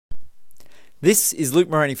This is Luke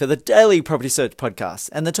Moroney for the Daily Property Search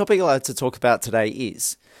Podcast, and the topic I'd like to talk about today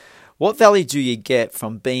is, what value do you get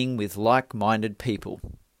from being with like-minded people?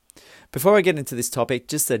 Before I get into this topic,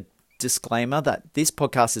 just a disclaimer that this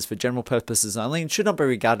podcast is for general purposes only and should not be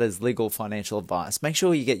regarded as legal or financial advice. Make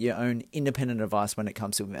sure you get your own independent advice when it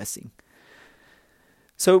comes to investing.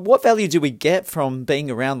 So what value do we get from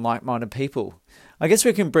being around like-minded people? I guess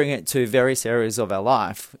we can bring it to various areas of our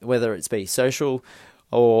life, whether it's be social,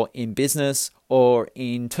 or in business, or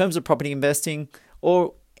in terms of property investing,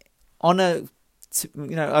 or on a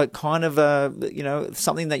kind of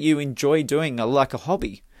something that you enjoy doing, like a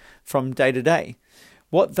hobby from day to day.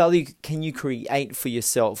 What value can you create for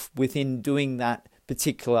yourself within doing that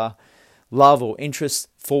particular love or interest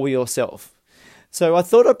for yourself? So I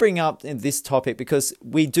thought I'd bring up this topic because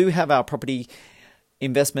we do have our property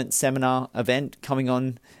investment seminar event coming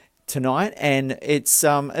on tonight, and it's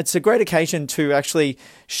a great occasion to actually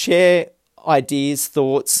share ideas,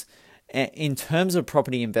 thoughts in terms of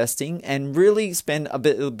property investing, and really spend a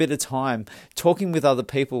bit of time talking with other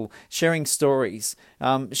people, sharing stories,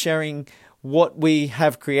 sharing what we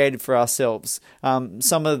have created for ourselves,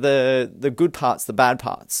 some of the good parts, the bad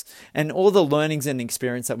parts, and all the learnings and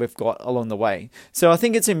experience that we've got along the way. So I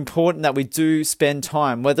think it's important that we do spend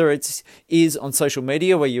time, whether it is on social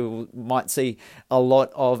media, where you might see a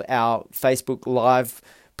lot of our Facebook Live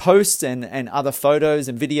posts and other photos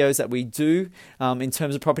and videos that we do in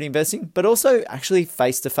terms of property investing, but also actually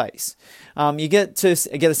face to face. You get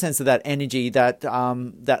a sense of that energy, that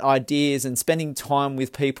ideas and spending time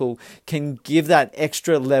with people can give that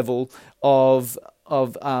extra level of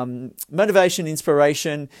motivation,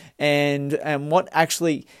 inspiration, and what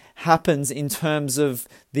actually happens in terms of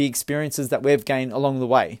the experiences that we've gained along the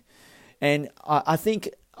way. And I think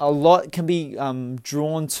a lot can be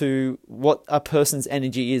drawn to what a person's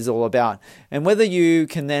energy is all about, and whether you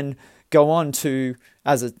can then go on to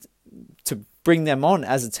bring them on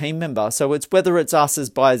as a team member. So it's whether it's us as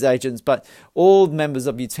buyers agents, but all members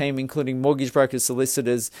of your team, including mortgage brokers,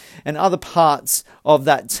 solicitors, and other parts of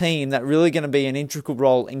that team that really going to be an integral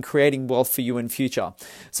role in creating wealth for you in future.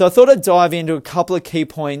 So I thought I'd dive into a couple of key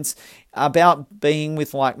points about being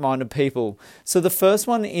with like-minded people. So the first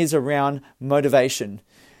one is around motivation.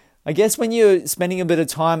 I guess when you're spending a bit of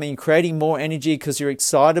time and you're creating more energy because you're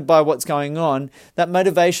excited by what's going on, that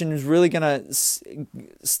motivation is really going to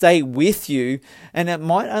stay with you, and it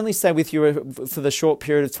might only stay with you for the short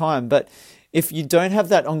period of time. But if you don't have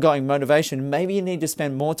that ongoing motivation, maybe you need to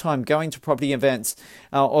spend more time going to property events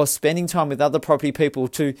or spending time with other property people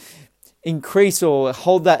to increase or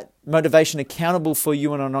hold that motivation accountable for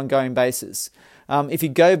you on an ongoing basis. If you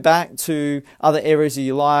go back to other areas of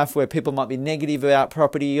your life where people might be negative about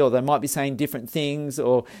property, or they might be saying different things,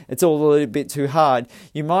 or it's all a little bit too hard,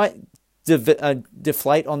 you might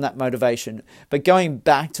deflate on that motivation. But going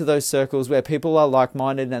back to those circles where people are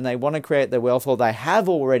like-minded and they want to create their wealth, or they have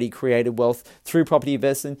already created wealth through property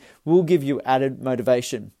investing, will give you added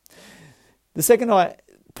motivation. The second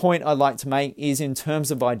point I'd like to make is in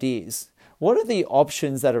terms of ideas. What are the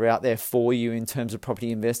options that are out there for you in terms of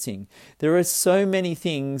property investing? There are so many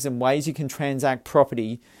things and ways you can transact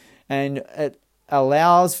property, and it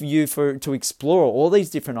allows you to explore all these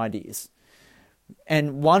different ideas.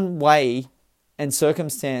 And one way and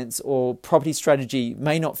circumstance or property strategy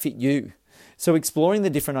may not fit you. So exploring the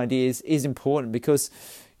different ideas is important, because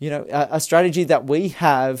a strategy that we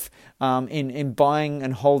have in buying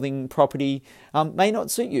and holding property may not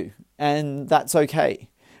suit you, and that's okay.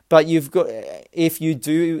 But if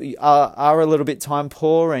you are a little bit time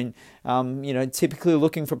poor and typically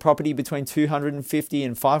looking for property between $250,000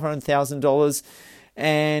 and $500,000,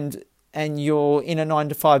 and you're in a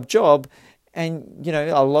 9-to-5 job, and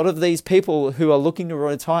a lot of these people who are looking to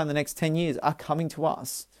retire in the next 10 years are coming to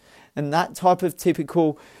us, and that type of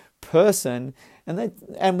typical person,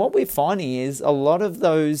 and what we're finding is a lot of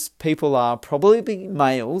those people are probably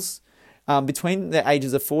males. Between the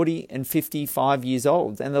ages of 40 and 55 years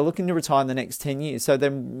old, and they're looking to retire in the next 10 years. So they're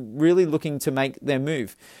really looking to make their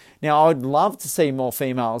move. Now, I would love to see more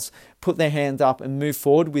females put their hands up and move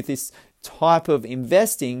forward with this type of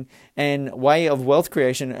investing and way of wealth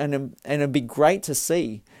creation, and it'd be great to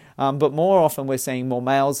see. But more often we're seeing more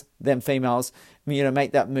males than females,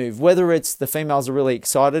 make that move. Whether it's the females are really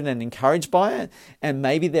excited and encouraged by it, and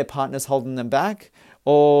maybe their partner's holding them back,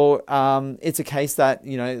 or it's a case that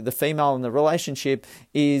the female in the relationship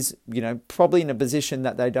is probably in a position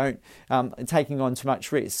that they don't taking on too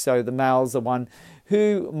much risk. So the male's the one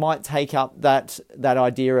who might take up that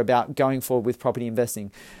idea about going forward with property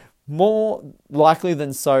investing. more likely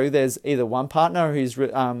than so, there's either one partner who's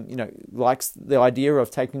likes the idea of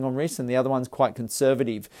taking on risks, and the other one's quite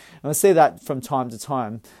conservative. And I see that from time to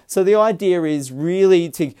time. So the idea is really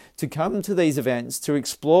to come to these events to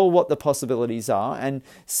explore what the possibilities are and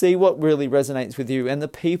see what really resonates with you and the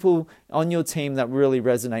people on your team that really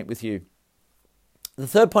resonate with you. The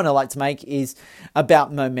third point I like to make is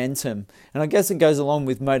about momentum. And I guess it goes along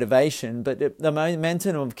with motivation, but the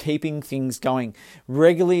momentum of keeping things going,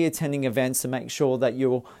 regularly attending events to make sure that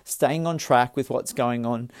you're staying on track with what's going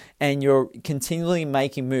on and you're continually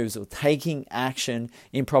making moves or taking action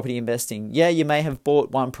in property investing. Yeah, you may have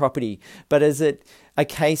bought one property, but is it a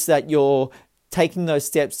case that you're taking those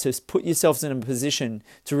steps to put yourselves in a position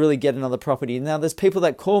to really get another property? Now, there's people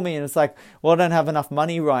that call me and it's like, well, I don't have enough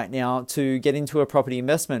money right now to get into a property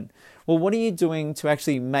investment. Well, what are you doing to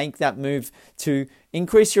actually make that move to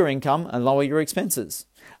increase your income and lower your expenses?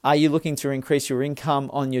 Are you looking to increase your income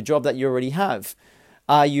on your job that you already have?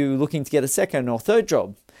 Are you looking to get a second or third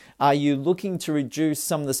job? Are you looking to reduce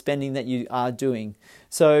some of the spending that you are doing?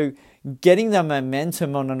 So getting the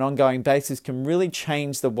momentum on an ongoing basis can really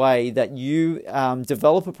change the way that you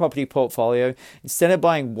develop a property portfolio. Instead of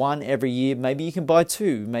buying one every year, maybe you can buy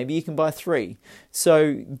two, maybe you can buy three.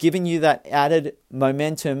 So giving you that added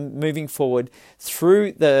momentum moving forward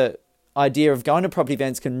through the idea of going to property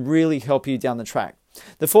events can really help you down the track.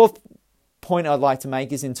 The fourth point I'd like to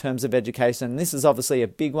make is in terms of education. And this is obviously a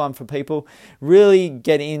big one for people. Really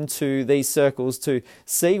get into these circles to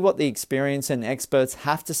see what the experience and experts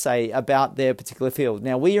have to say about their particular field.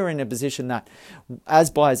 Now, we are in a position that as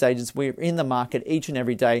buyers agents, we're in the market each and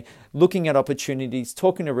every day, looking at opportunities,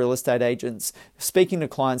 talking to real estate agents, speaking to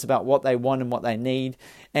clients about what they want and what they need,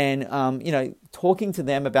 and talking to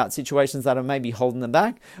them about situations that are maybe holding them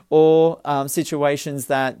back, or situations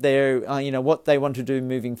that they're what they want to do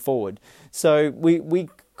moving forward. So we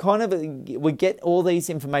get all these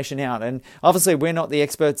information out, and obviously we're not the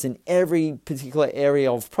experts in every particular area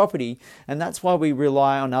of property, and that's why we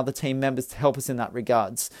rely on other team members to help us in that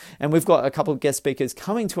regards. And we've got a couple of guest speakers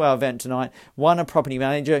coming to our event tonight, one a property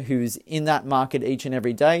manager who's in that market each and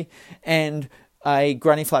every day, and a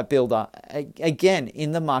granny flat builder, again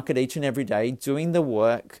in the market each and every day, doing the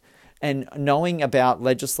work and knowing about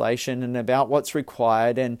legislation and about what's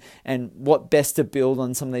required and what best to build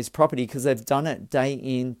on some of these property, because they've done it day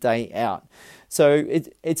in, day out. So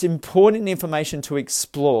it's important information to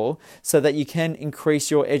explore so that you can increase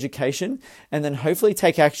your education and then hopefully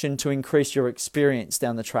take action to increase your experience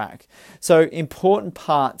down the track. So important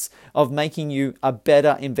parts of making you a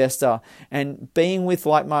better investor, and being with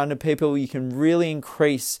like-minded people, you can really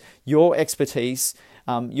increase your expertise,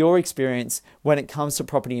 your experience when it comes to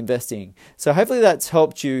property investing. So hopefully that's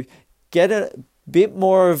helped you get a bit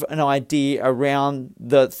more of an idea around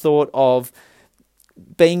the thought of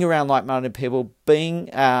being around like-minded people, being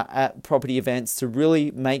at property events to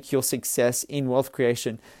really make your success in wealth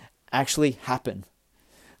creation actually happen.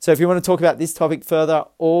 So if you want to talk about this topic further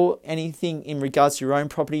or anything in regards to your own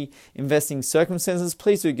property investing circumstances,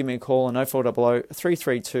 please do give me a call on 0400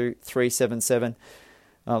 332 377.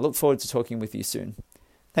 I look forward to talking with you soon.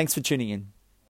 Thanks for tuning in.